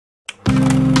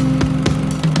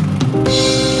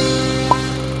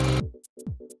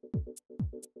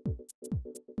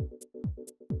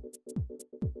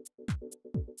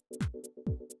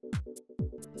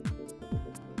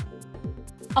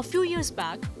A few years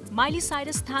back, Miley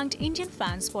Cyrus thanked Indian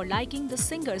fans for liking the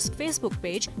singer's Facebook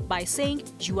page by saying,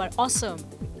 "You are awesome."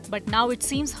 But now it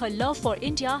seems her love for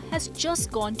India has just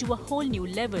gone to a whole new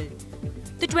level.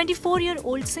 The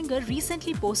 24-year-old singer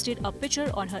recently posted a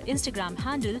picture on her Instagram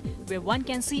handle where one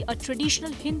can see a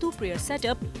traditional Hindu prayer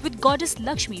setup with goddess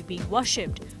Lakshmi being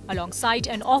worshipped, alongside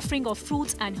an offering of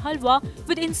fruits and halwa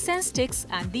with incense sticks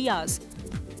and diyas.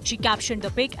 She captioned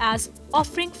the pic as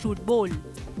 "offering fruit bowl."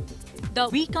 The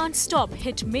We Can't Stop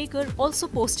hit maker also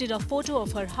posted a photo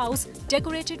of her house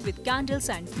decorated with candles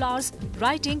and flowers,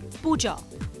 writing "Puja."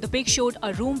 The pic showed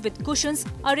a room with cushions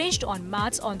arranged on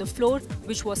mats on the floor,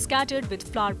 which was scattered with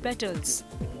flower petals.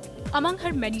 Among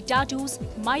her many tattoos,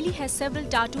 Miley has several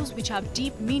tattoos which have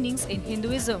deep meanings in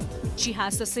Hinduism. She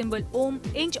has the symbol Om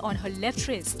inked on her left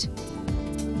wrist.